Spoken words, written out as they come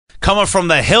coming from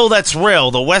the hill that's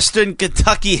real, the Western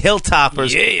Kentucky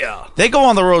Hilltoppers. Yeah. They go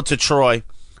on the road to Troy,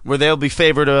 where they'll be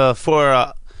favored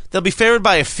they'll be favored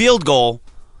by a field goal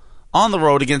on the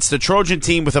road against the Trojan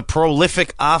team with a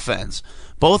prolific offense.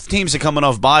 Both teams are coming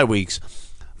off bye weeks.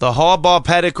 The Harbaugh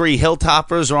pedigree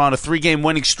Hilltoppers are on a 3-game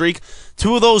winning streak.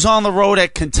 2 of those on the road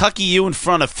at Kentucky U in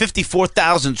front of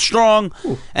 54,000 strong.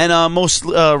 Ooh. And most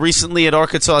recently at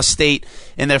Arkansas State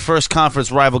in their first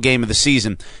conference rival game of the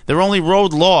season. Their only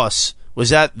road loss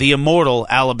was at the immortal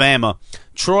Alabama.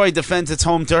 Troy defends its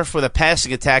home turf with a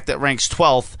passing attack that ranks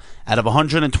 12th out of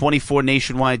 124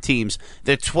 nationwide teams.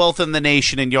 They're 12th in the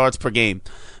nation in yards per game.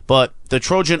 But the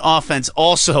Trojan offense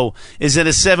also is in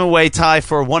a 7-way tie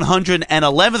for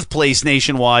 111th place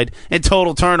nationwide in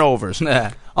total turnovers.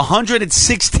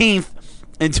 116th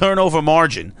in turnover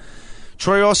margin.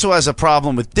 Troy also has a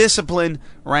problem with discipline,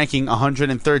 ranking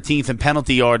 113th in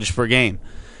penalty yardage per game.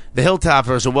 The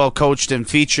Hilltoppers are well coached and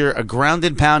feature a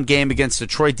ground-and-pound game against the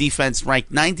Troy defense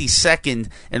ranked 92nd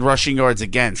in rushing yards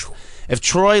against. If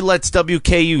Troy lets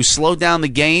WKU slow down the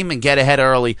game and get ahead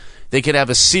early, they could have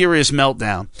a serious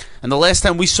meltdown. And the last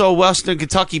time we saw Western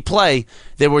Kentucky play,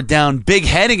 they were down big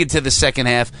heading into the second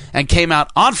half and came out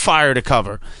on fire to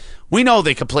cover. We know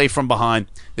they could play from behind.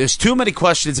 There's too many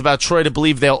questions about Troy to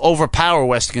believe they'll overpower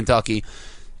Western Kentucky.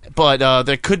 But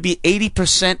there could be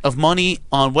 80% of money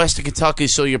on Western Kentucky,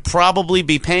 so you'll probably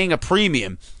be paying a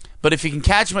premium. But if you can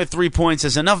catch them at 3 points,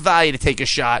 there's enough value to take a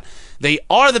shot. They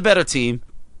are the better team,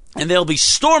 and they'll be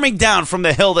storming down from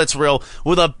the hill that's real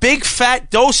with a big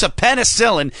fat dose of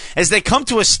penicillin as they come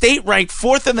to a state ranked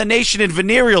 4th in the nation in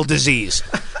venereal disease.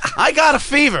 I got a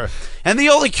fever, and the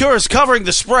only cure is covering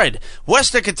the spread.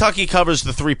 Western Kentucky covers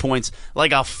the 3 points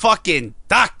like a fucking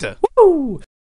doctor. Woo!